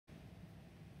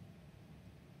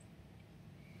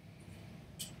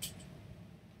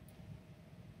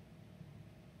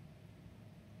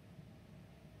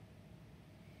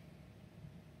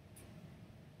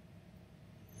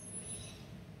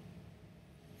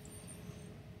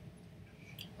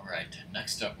Alright,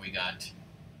 next up we got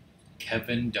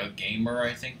Kevin the Gamer,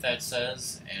 I think that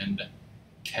says, and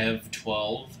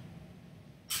Kev12.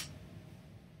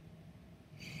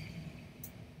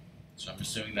 So I'm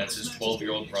assuming that's his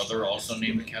 12-year-old brother, also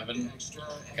named Kevin.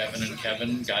 Kevin and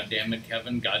Kevin. God damn it,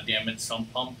 Kevin. God damn it,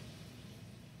 Sump Pump.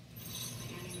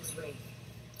 My name is Wraith.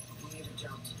 We have a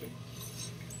job to do.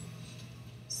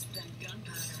 Spent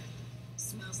gunpowder.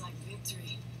 Smells like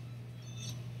victory.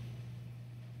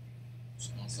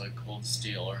 Smells like cold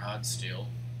steel or hot steel.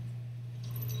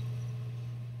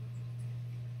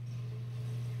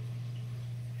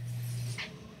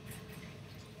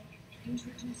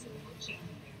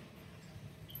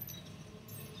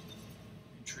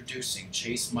 Introducing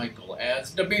Chase Michael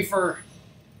as the Beefer.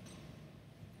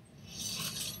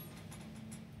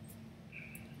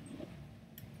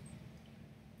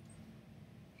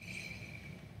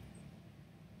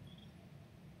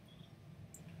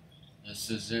 This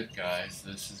is it, guys.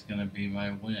 This is gonna be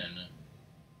my win.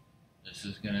 This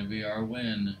is gonna be our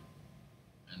win.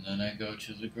 And then I go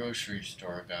to the grocery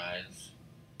store, guys.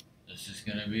 This is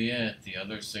gonna be it. The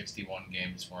other 61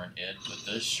 games weren't it, but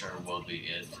this sure will be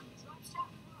it.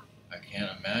 I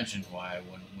can't imagine why I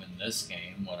wouldn't win this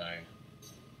game when I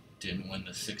didn't win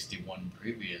the 61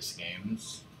 previous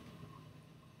games.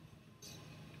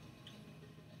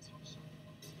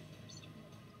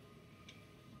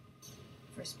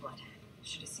 First blood.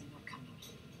 Should have seen that coming.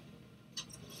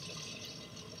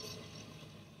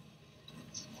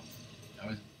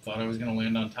 Thought I was going to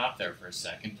land on top there for a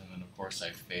second, and then of course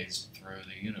I phased through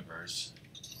the universe.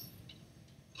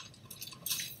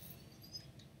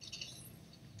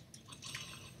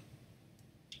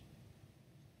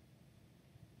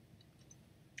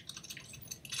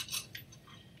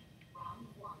 Round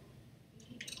 1.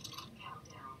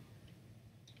 Countdown.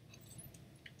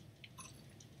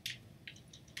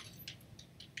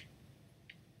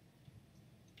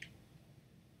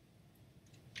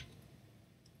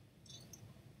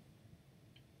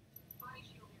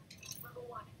 Level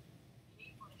 1. You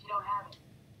need one if you don't have it.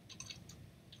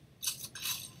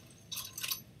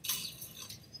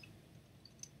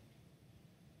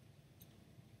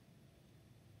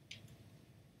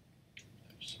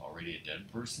 There's already a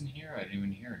dead person here? I didn't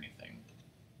even hear anything.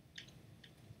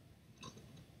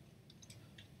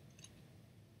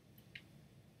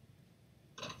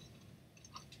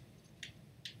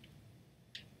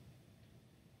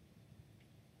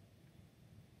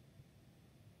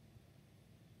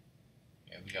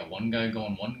 We got one guy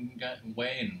going one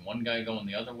way and one guy going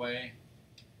the other way.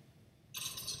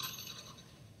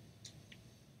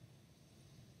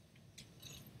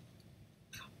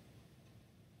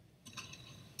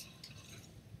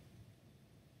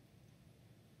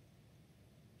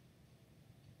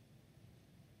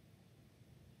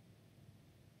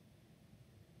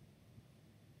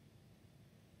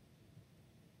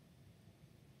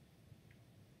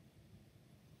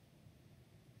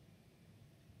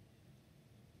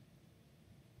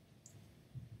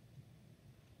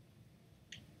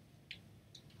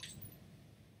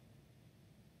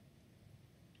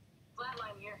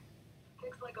 Flatline here.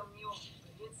 Kicks like a mule,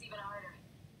 but hits even harder.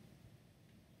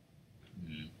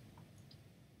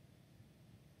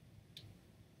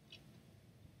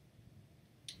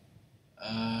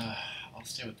 I'll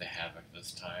stay with the Havoc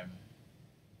this time.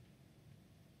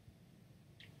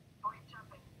 Point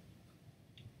jumping.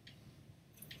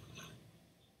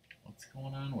 What's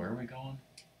going on? Where are we going?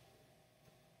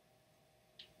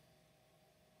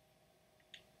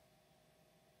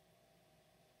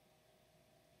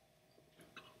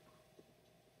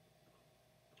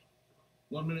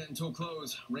 One minute until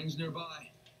close. Rings nearby.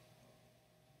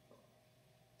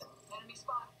 Enemy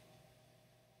spot.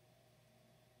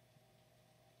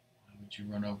 Why would you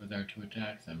run over there to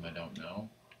attack them? I don't know.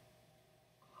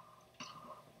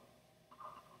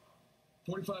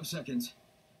 45 seconds.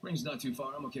 Ring's not too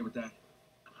far. I'm okay with that.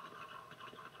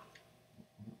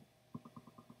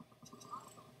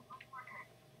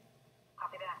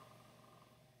 Copy that.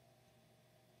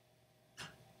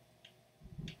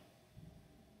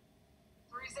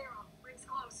 Rings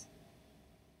close.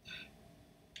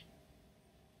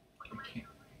 I can't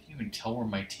even tell where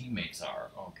my teammates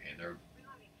are. Okay, they're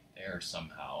there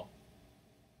somehow.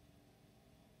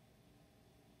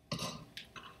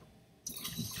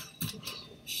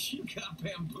 You got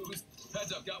bamboozled.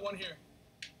 Heads up, got one here.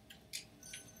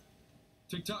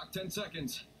 Tick tock, 10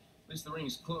 seconds. At least the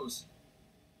ring's close.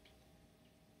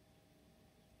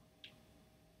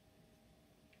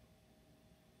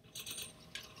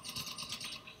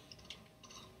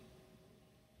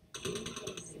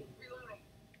 Reloading.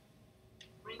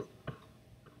 Rings.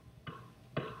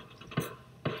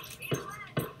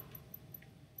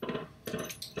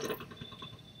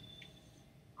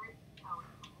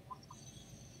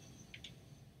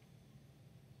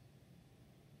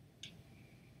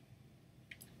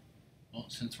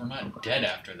 since we're not dead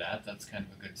after that, that's kind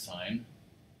of a good sign.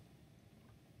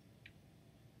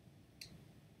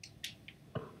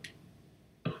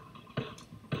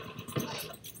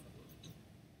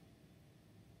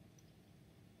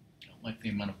 Don't like the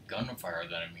amount of gunfire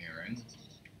that I'm hearing.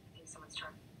 I think someone's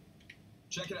trying.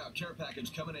 Check it out. Care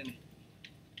package coming in.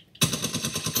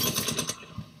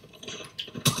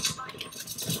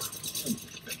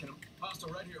 Picking him. Hostile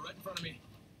right here, right in front of me.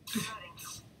 Reloading.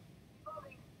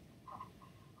 Reloading.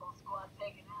 Whole squad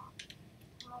taken out.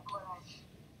 I like what I...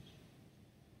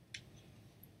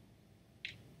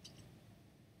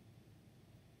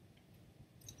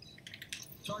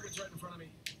 Target's right in front of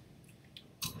me.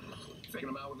 Faking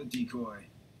him out with a decoy.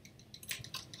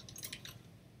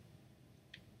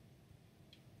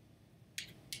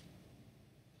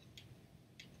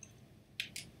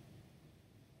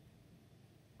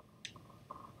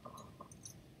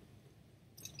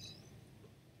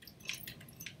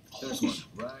 There's one,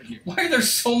 right here. Why are there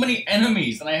so many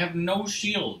enemies and I have no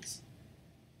shields?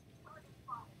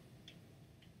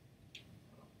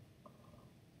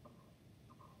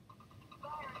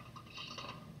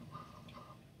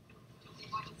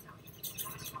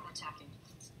 Attacking.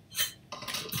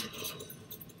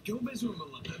 Go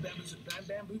Bazuma,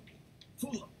 bamboo.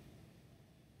 Fool him.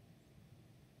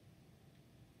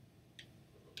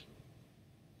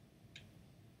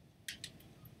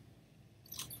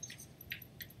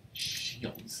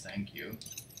 Shields, thank you.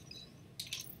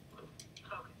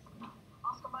 Focus.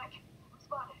 Oscar Mike. I'm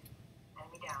spotted.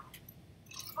 Enemy down.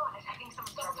 Spotted. I think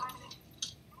someone's targeting.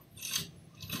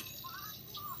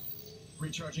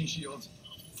 Recharging shields.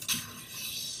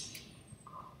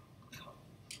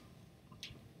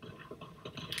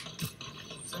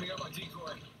 Sending out my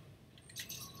decoy.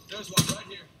 There's one right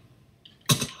here.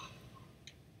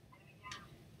 Enemy down.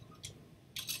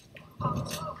 Pop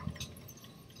smoke.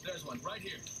 There's one right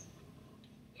here.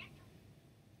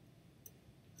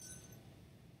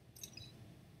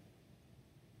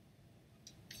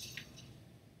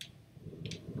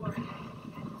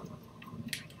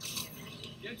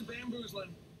 Get to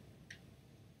bamboozling.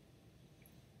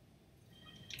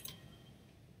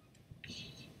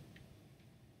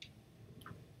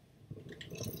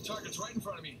 Target's right in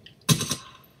front of me.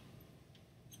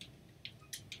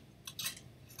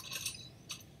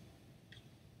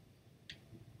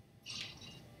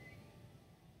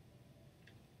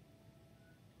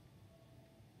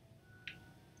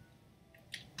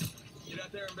 Get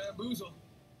out there and bamboozle.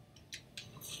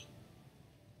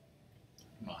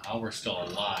 I don't know how we're still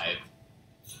alive,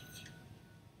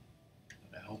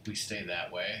 but I hope we stay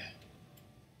that way.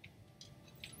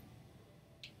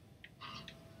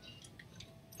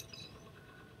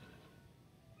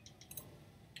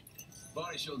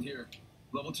 Body shield here.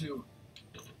 Level 2.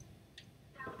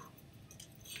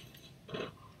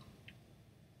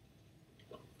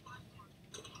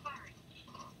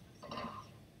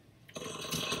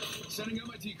 Sending out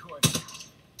my decoy.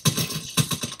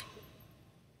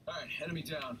 Alright, enemy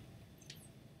down.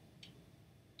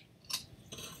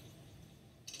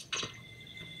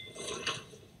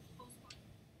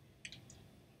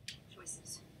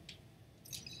 Choices.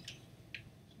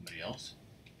 Somebody else?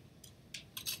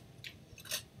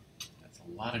 That's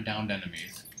a lot of downed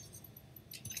enemies.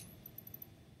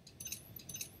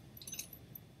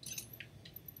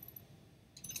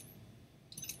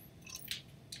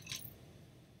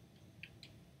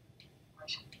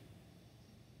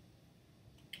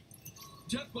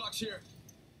 Jet box here.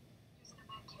 Using a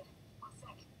med kit. 1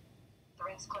 sec. The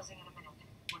ring's closing in a minute.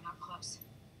 We're not close.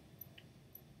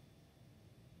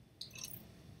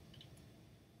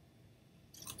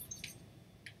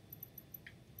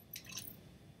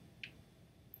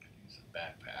 Use a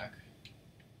backpack.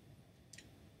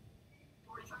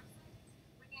 45 seconds.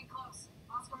 We're getting close.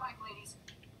 Oscar Mike, ladies.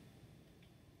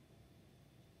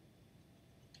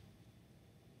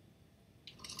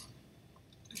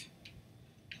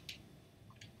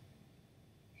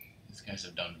 These guys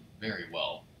have done very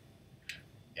well.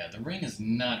 Yeah, the ring is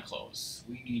not close.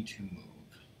 We need to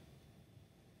move.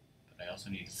 But I also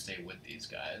need to stay with these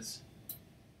guys.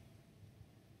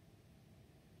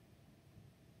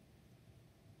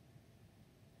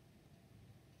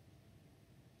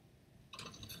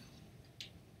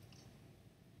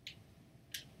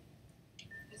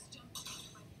 This jump.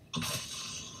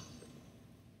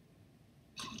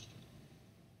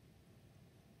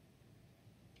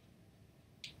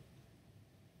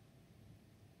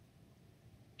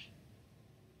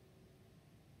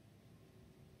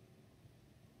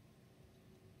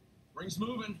 Ring's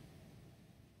moving.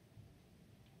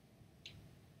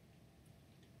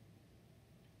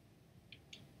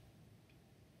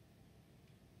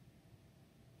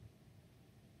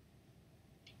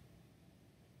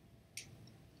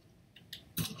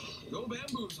 Go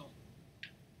bamboozle.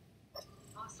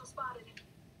 Hostile spotted.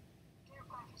 Care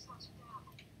package touching down.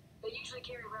 They usually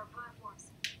carry rare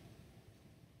platforms.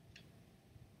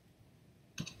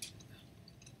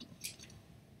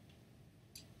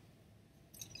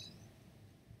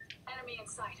 Enemy in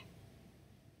sight.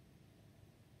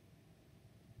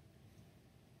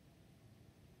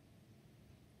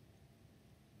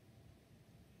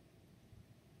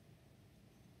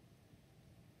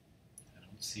 I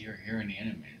don't see or hear any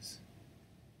enemies.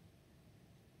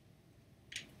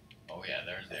 Oh yeah,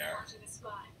 there they are. Watching the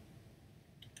spot.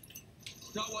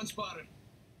 Got one spotted.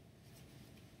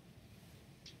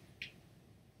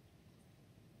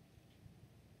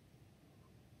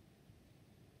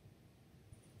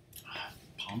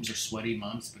 Palms are sweaty,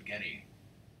 mom spaghetti.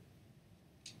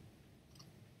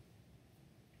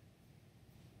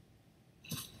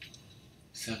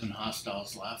 Seven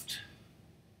hostiles left.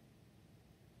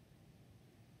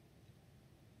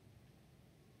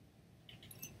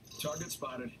 Target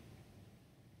spotted.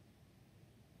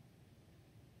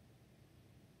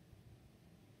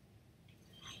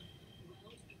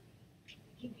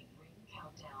 Beginning ring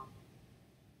countdown.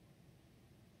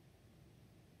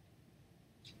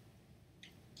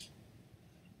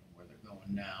 Where they're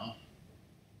going now.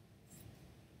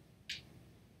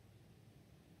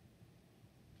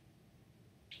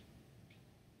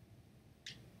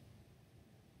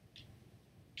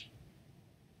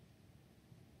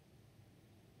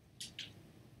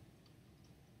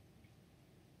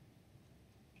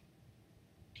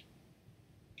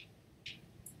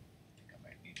 I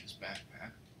might need this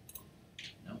backpack.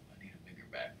 Nope, I need a bigger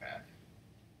backpack.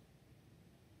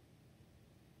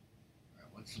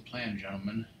 Alright, what's the plan,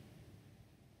 gentlemen?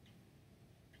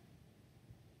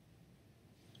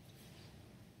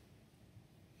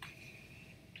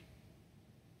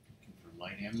 Looking for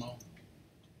light ammo.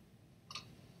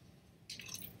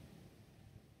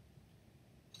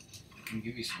 I can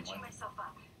give you some Patching light. myself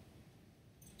up.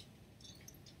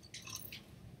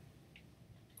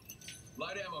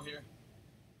 Light ammo here.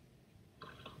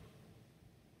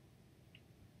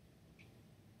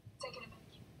 Taking a minute.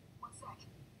 1 sec.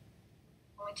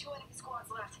 Only 2 enemy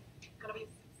squads left. Gonna be.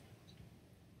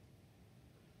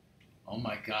 Oh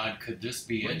my god, could this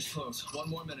be Ring's it? close. 1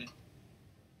 more minute.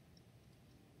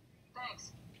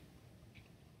 Thanks.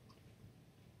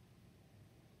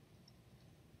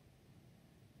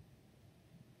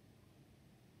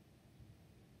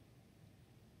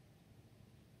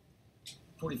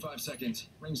 $45 seconds.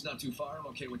 Ring's not too far. I'm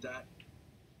okay with that.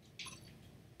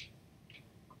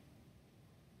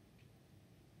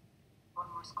 One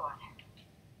more squad.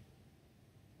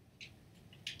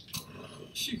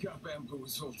 She got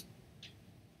bamboozled.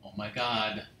 Oh my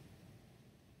god.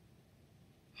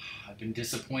 I've been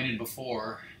disappointed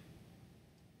before.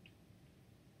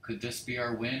 Could this be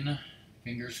our win?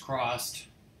 Fingers crossed.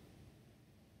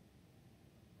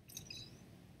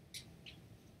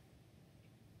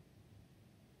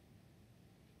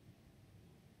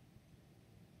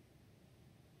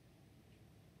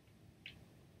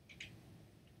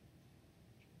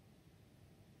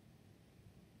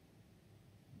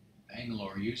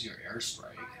 Bangalore, use your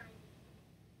airstrike. Firing.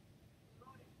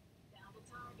 Loaded. Down to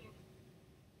target.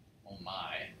 Oh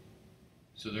my.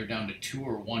 So they're down to 2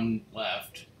 or 1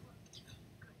 left.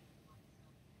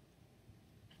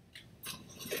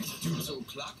 Doozle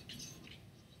clock.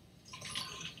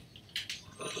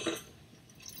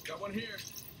 Got one here.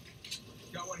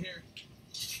 Got one here.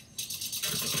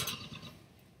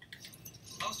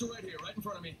 Hostile right here, right in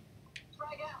front of me.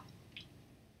 Frag out.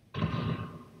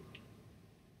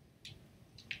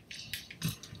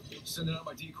 Sending out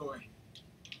my decoy.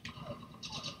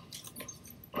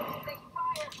 Taking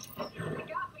fire. They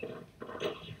got me.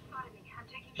 Spotted me. I'm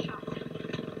taking shots.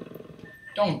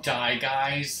 Don't die,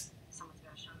 guys. Someone's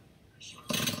got a shot.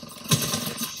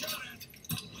 Shot at.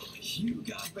 You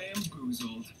got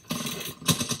bamboozled.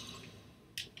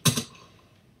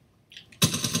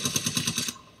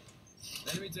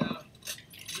 Enemy down.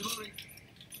 Reloading.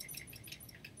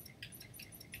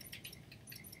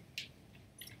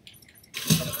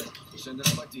 Sending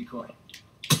out my decoy.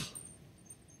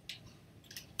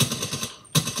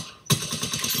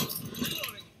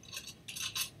 Reloading.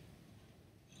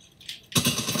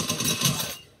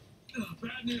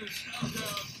 Bad news. I'm down.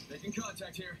 Making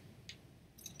contact here.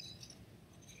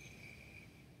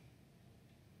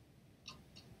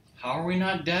 How are we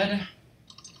not dead?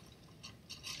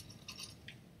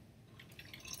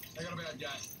 I got a bad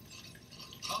guy.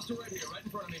 Hostile right here, right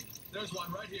in front of me. There's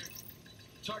one right here.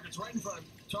 Target's right in front of me.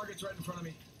 Target's right in front of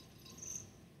me.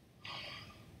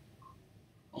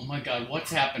 Oh my god,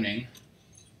 what's happening?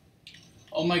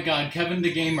 Oh my god, Kevin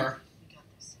the Gamer. You got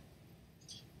this.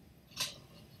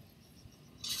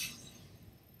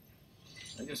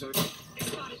 so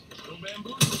Spotted. no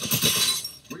bamboo.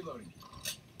 Reloading.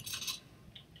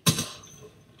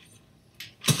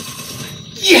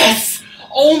 Yes!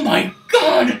 Oh my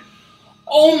god!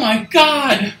 Oh my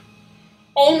god!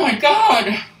 Oh my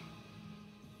god!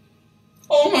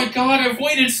 Oh my god, I've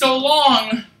waited so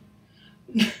long!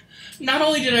 Not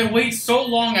only did I wait so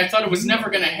long, I thought it was never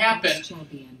gonna happen.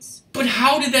 But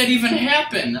how did that even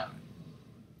happen?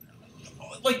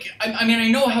 Like, I mean, I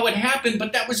know how it happened,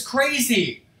 but that was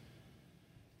crazy!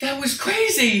 That was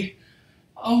crazy!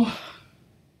 Oh.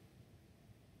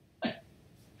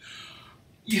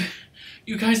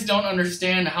 You guys don't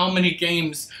understand how many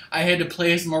games I had to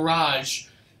play as Mirage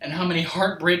and how many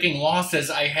heartbreaking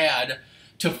losses I had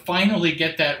to finally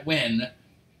get that win.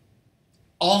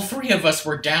 All three of us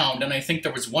were downed, and I think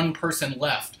there was one person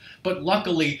left. But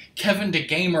luckily, Kevin the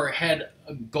Gamer had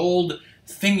a gold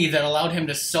thingy that allowed him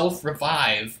to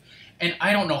self-revive. And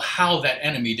I don't know how that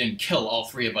enemy didn't kill all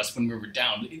three of us when we were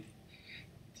down.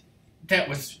 That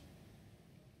was...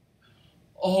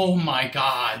 Oh my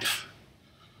god.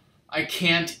 I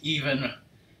can't even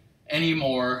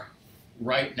anymore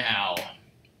right now.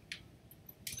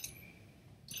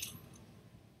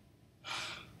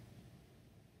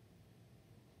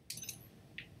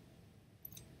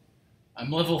 I'm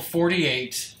level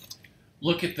 48.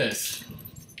 Look at this.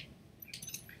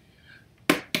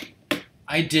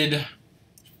 I did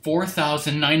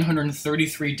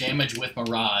 4,933 damage with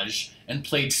Mirage and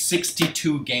played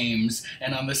 62 games,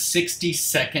 and on the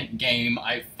 62nd game,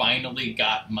 I finally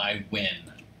got my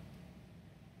win.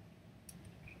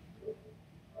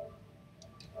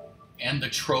 And the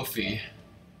trophy.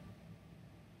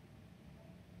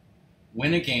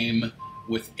 Win a game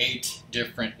with 8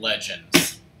 different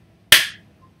legends.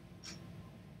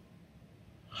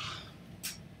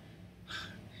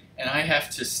 And I have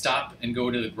to stop and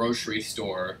go to the grocery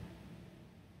store.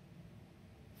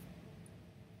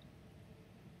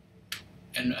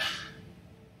 And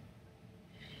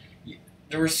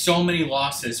there were so many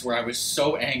losses where I was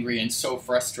so angry and so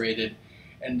frustrated.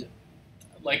 And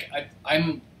like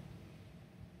I'm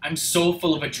so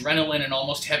full of adrenaline and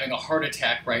almost having a heart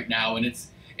attack right now, and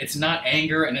it's not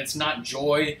anger and it's not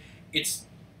joy. It's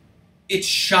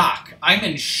shock. I'm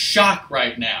in shock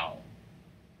right now.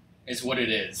 Is what it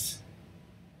is.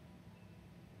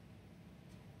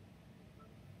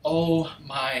 Oh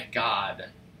my god.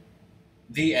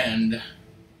 The end.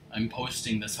 I'm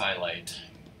posting this highlight.